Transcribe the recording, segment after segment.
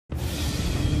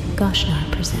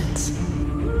Goshnar presents.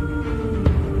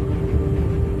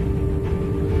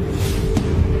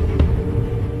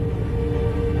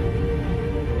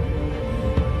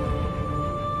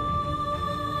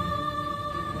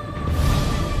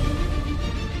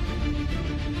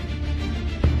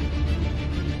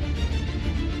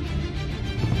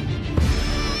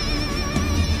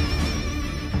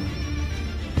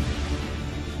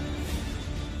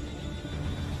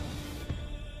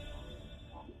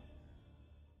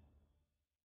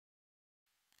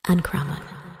 Ankrahmun.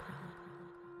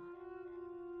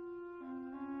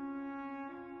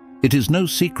 It is no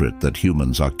secret that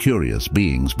humans are curious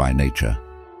beings by nature.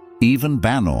 Even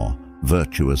Banor,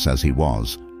 virtuous as he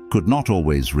was, could not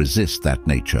always resist that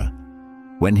nature.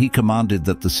 When he commanded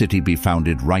that the city be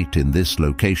founded right in this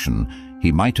location,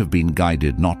 he might have been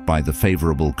guided not by the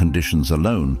favorable conditions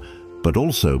alone, but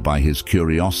also by his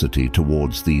curiosity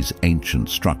towards these ancient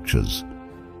structures.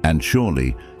 And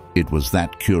surely, it was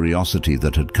that curiosity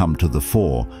that had come to the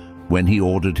fore when he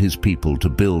ordered his people to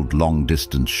build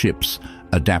long-distance ships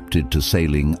adapted to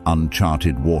sailing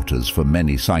uncharted waters for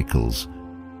many cycles.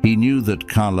 He knew that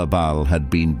Kalabal had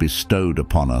been bestowed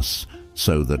upon us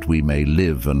so that we may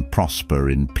live and prosper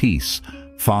in peace,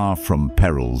 far from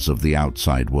perils of the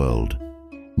outside world.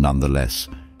 Nonetheless,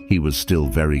 he was still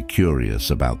very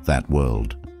curious about that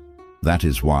world. That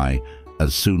is why,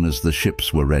 as soon as the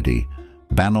ships were ready,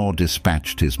 Banor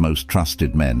dispatched his most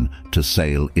trusted men to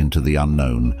sail into the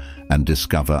unknown and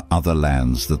discover other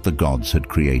lands that the gods had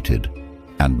created.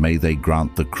 And may they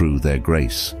grant the crew their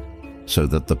grace, so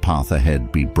that the path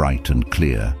ahead be bright and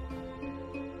clear.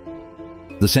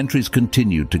 The sentries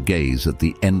continued to gaze at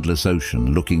the endless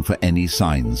ocean, looking for any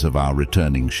signs of our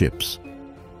returning ships.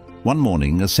 One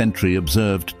morning, a sentry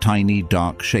observed tiny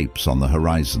dark shapes on the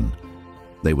horizon.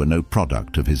 They were no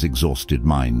product of his exhausted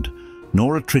mind,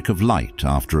 nor a trick of light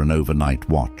after an overnight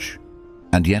watch.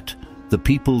 And yet, the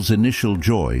people's initial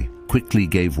joy quickly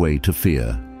gave way to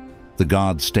fear. The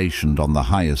guard stationed on the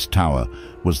highest tower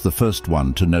was the first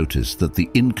one to notice that the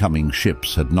incoming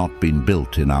ships had not been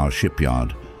built in our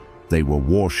shipyard. They were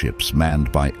warships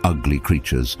manned by ugly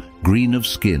creatures, green of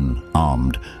skin,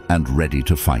 armed, and ready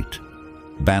to fight.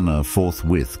 Banner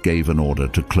forthwith gave an order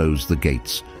to close the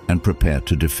gates and prepare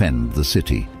to defend the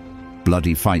city.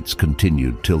 Bloody fights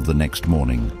continued till the next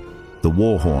morning. The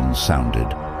war horns sounded,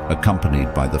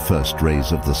 accompanied by the first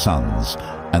rays of the suns,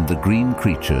 and the green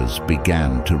creatures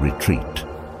began to retreat.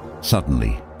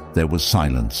 Suddenly, there was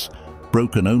silence,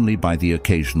 broken only by the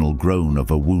occasional groan of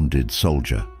a wounded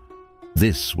soldier.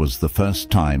 This was the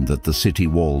first time that the city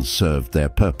walls served their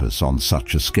purpose on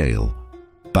such a scale.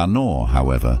 Banor,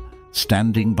 however,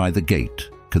 standing by the gate,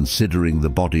 considering the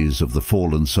bodies of the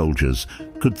fallen soldiers,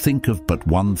 could think of but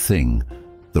one thing: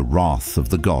 the wrath of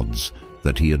the gods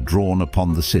that he had drawn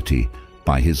upon the city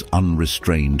by his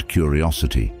unrestrained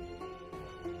curiosity.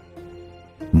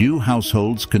 New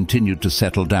households continued to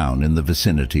settle down in the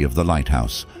vicinity of the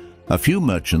lighthouse. A few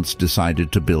merchants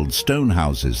decided to build stone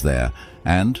houses there,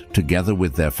 and, together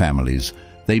with their families,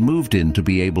 they moved in to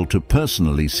be able to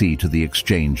personally see to the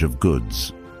exchange of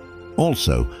goods.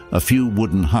 Also, a few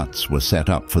wooden huts were set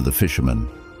up for the fishermen.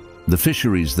 The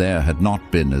fisheries there had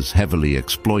not been as heavily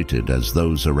exploited as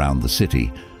those around the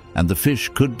city, and the fish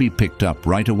could be picked up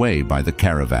right away by the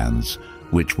caravans,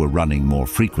 which were running more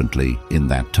frequently in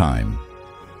that time.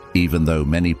 Even though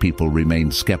many people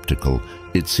remained skeptical,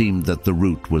 it seemed that the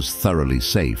route was thoroughly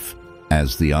safe,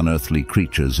 as the unearthly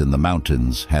creatures in the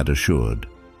mountains had assured.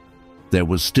 There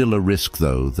was still a risk,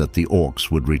 though, that the orcs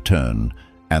would return,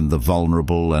 and the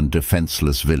vulnerable and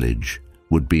defenseless village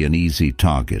would be an easy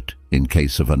target in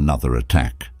case of another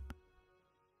attack.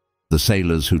 The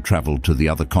sailors who traveled to the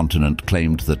other continent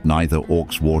claimed that neither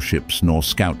orcs' warships nor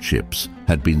scout ships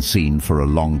had been seen for a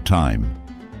long time.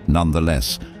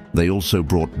 Nonetheless, they also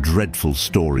brought dreadful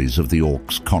stories of the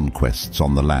orcs' conquests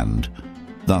on the land.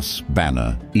 Thus,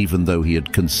 Banner, even though he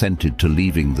had consented to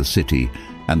leaving the city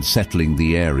and settling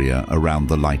the area around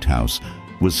the lighthouse,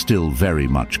 was still very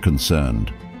much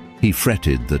concerned. He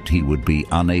fretted that he would be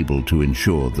unable to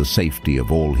ensure the safety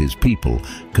of all his people,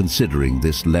 considering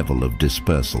this level of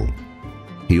dispersal.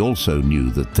 He also knew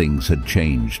that things had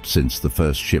changed since the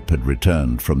first ship had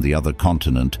returned from the other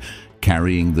continent,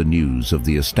 carrying the news of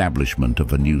the establishment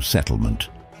of a new settlement.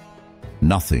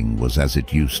 Nothing was as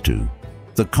it used to.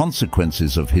 The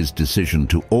consequences of his decision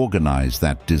to organize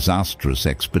that disastrous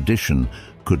expedition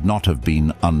could not have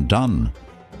been undone.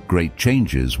 Great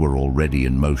changes were already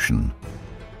in motion.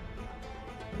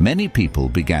 Many people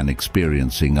began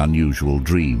experiencing unusual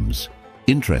dreams.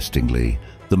 Interestingly,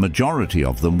 the majority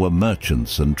of them were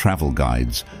merchants and travel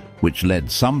guides, which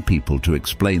led some people to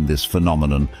explain this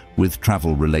phenomenon with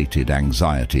travel-related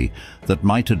anxiety that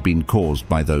might have been caused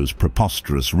by those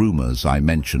preposterous rumors I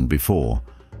mentioned before.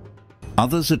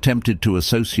 Others attempted to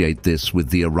associate this with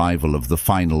the arrival of the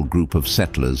final group of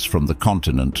settlers from the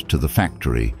continent to the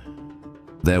factory.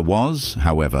 There was,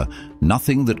 however,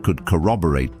 nothing that could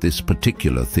corroborate this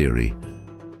particular theory.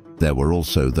 There were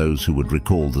also those who would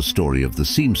recall the story of the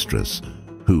seamstress,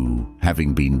 who,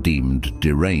 having been deemed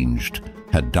deranged,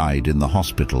 had died in the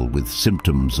hospital with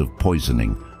symptoms of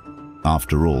poisoning.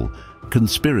 After all,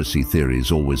 conspiracy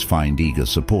theories always find eager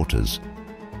supporters.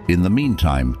 In the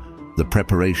meantime, the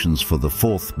preparations for the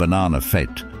fourth banana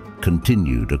fete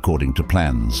continued according to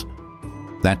plans.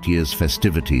 That year's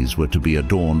festivities were to be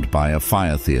adorned by a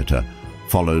fire theatre,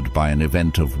 followed by an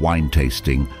event of wine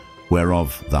tasting,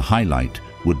 whereof the highlight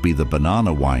would be the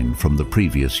banana wine from the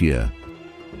previous year.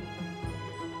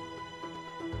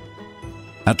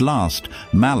 At last,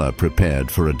 Mala prepared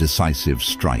for a decisive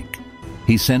strike.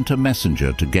 He sent a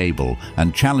messenger to Gable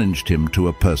and challenged him to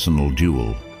a personal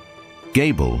duel.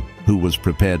 Gable, who was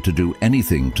prepared to do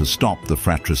anything to stop the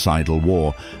fratricidal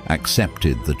war,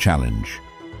 accepted the challenge.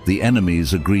 The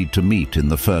enemies agreed to meet in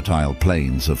the fertile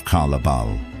plains of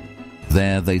Khalabal.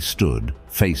 There they stood,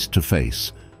 face to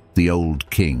face, the old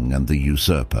king and the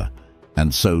usurper,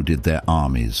 and so did their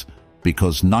armies,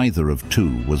 because neither of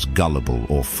two was gullible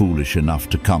or foolish enough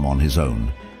to come on his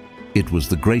own. It was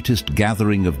the greatest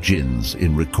gathering of jinns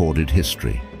in recorded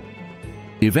history.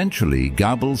 Eventually,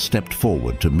 Gable stepped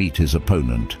forward to meet his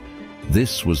opponent.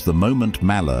 This was the moment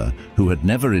Mala, who had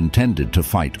never intended to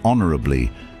fight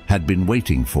honorably, had been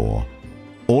waiting for.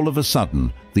 All of a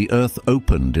sudden, the earth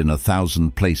opened in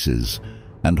 1,000 places,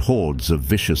 and hordes of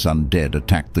vicious undead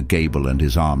attacked the Gable and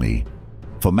his army.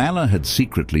 For Mala had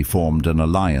secretly formed an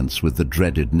alliance with the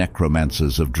dreaded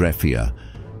necromancers of Drefia,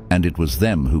 and it was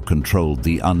them who controlled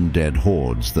the undead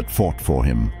hordes that fought for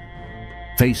him.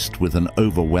 Faced with an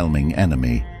overwhelming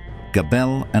enemy,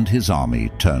 Gable and his army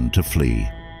turned to flee.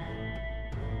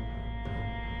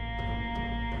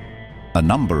 A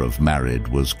number of Marid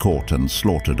was caught and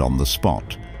slaughtered on the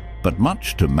spot, but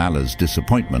much to Mala's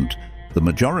disappointment, the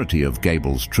majority of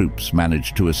Gable's troops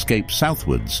managed to escape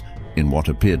southwards in what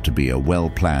appeared to be a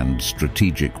well-planned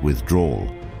strategic withdrawal.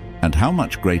 And how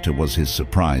much greater was his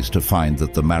surprise to find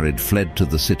that the Marid fled to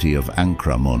the city of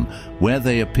Ankrahmun, where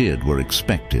they appeared were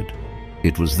expected.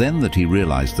 It was then that he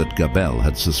realized that Gable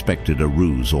had suspected a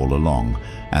ruse all along,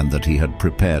 and that he had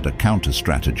prepared a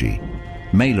counter-strategy.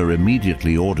 Mala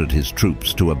immediately ordered his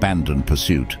troops to abandon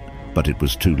pursuit, but it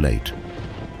was too late.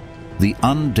 The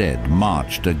undead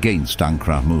marched against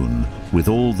Ankrahmun with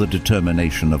all the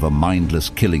determination of a mindless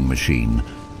killing machine,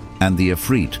 and the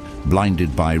Ifrit,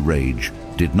 blinded by rage,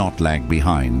 did not lag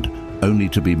behind, only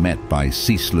to be met by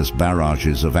ceaseless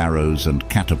barrages of arrows and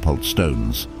catapult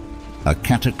stones. A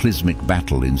cataclysmic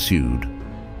battle ensued.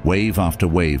 Wave after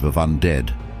wave of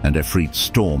undead and Ifrit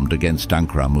stormed against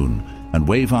Ankrahmun, and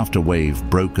wave after wave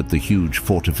broke at the huge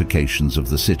fortifications of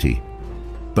the city.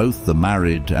 Both the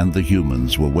Marid and the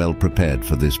humans were well prepared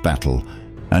for this battle,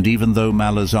 and even though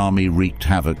Mala's army wreaked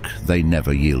havoc, they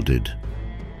never yielded.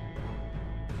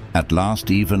 At last,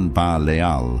 even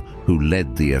Ba-Leal, who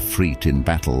led the Ifrit in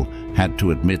battle, had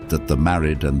to admit that the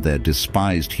Marid and their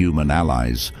despised human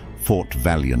allies fought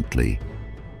valiantly.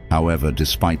 However,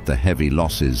 despite the heavy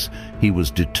losses, he was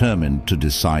determined to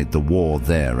decide the war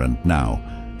there and now.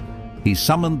 He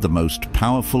summoned the most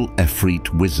powerful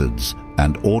Ifrit wizards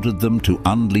and ordered them to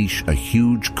unleash a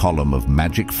huge column of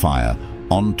magic fire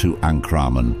onto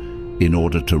Ankrahmun in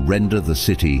order to render the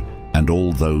city and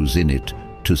all those in it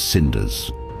to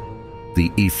cinders. The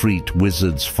Ifrit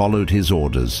wizards followed his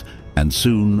orders, and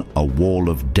soon a wall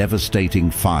of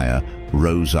devastating fire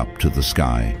rose up to the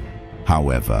sky.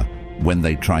 However, when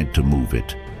they tried to move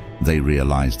it, they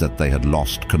realized that they had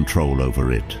lost control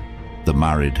over it. The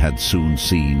Marid had soon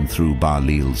seen through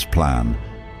Ba-Leal's plan,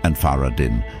 and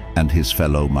Faradin and his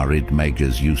fellow Marid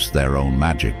mages used their own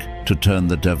magic to turn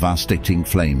the devastating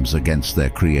flames against their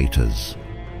creators.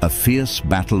 A fierce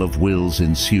battle of wills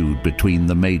ensued between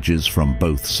the mages from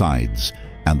both sides,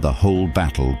 and the whole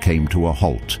battle came to a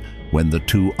halt when the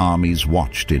two armies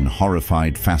watched in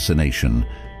horrified fascination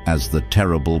as the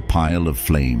terrible pile of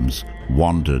flames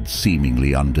wandered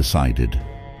seemingly undecided.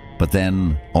 But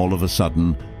then, all of a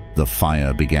sudden, the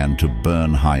fire began to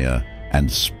burn higher and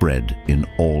spread in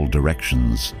all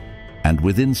directions, and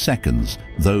within seconds,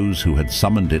 those who had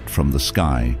summoned it from the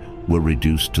sky were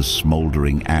reduced to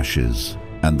smoldering ashes,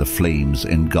 and the flames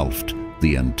engulfed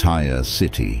the entire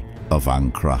city of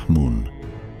Ankrahmun.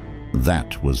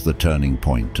 That was the turning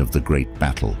point of the great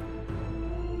battle.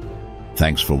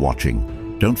 Thanks for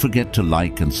watching. Don't forget to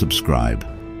like and subscribe.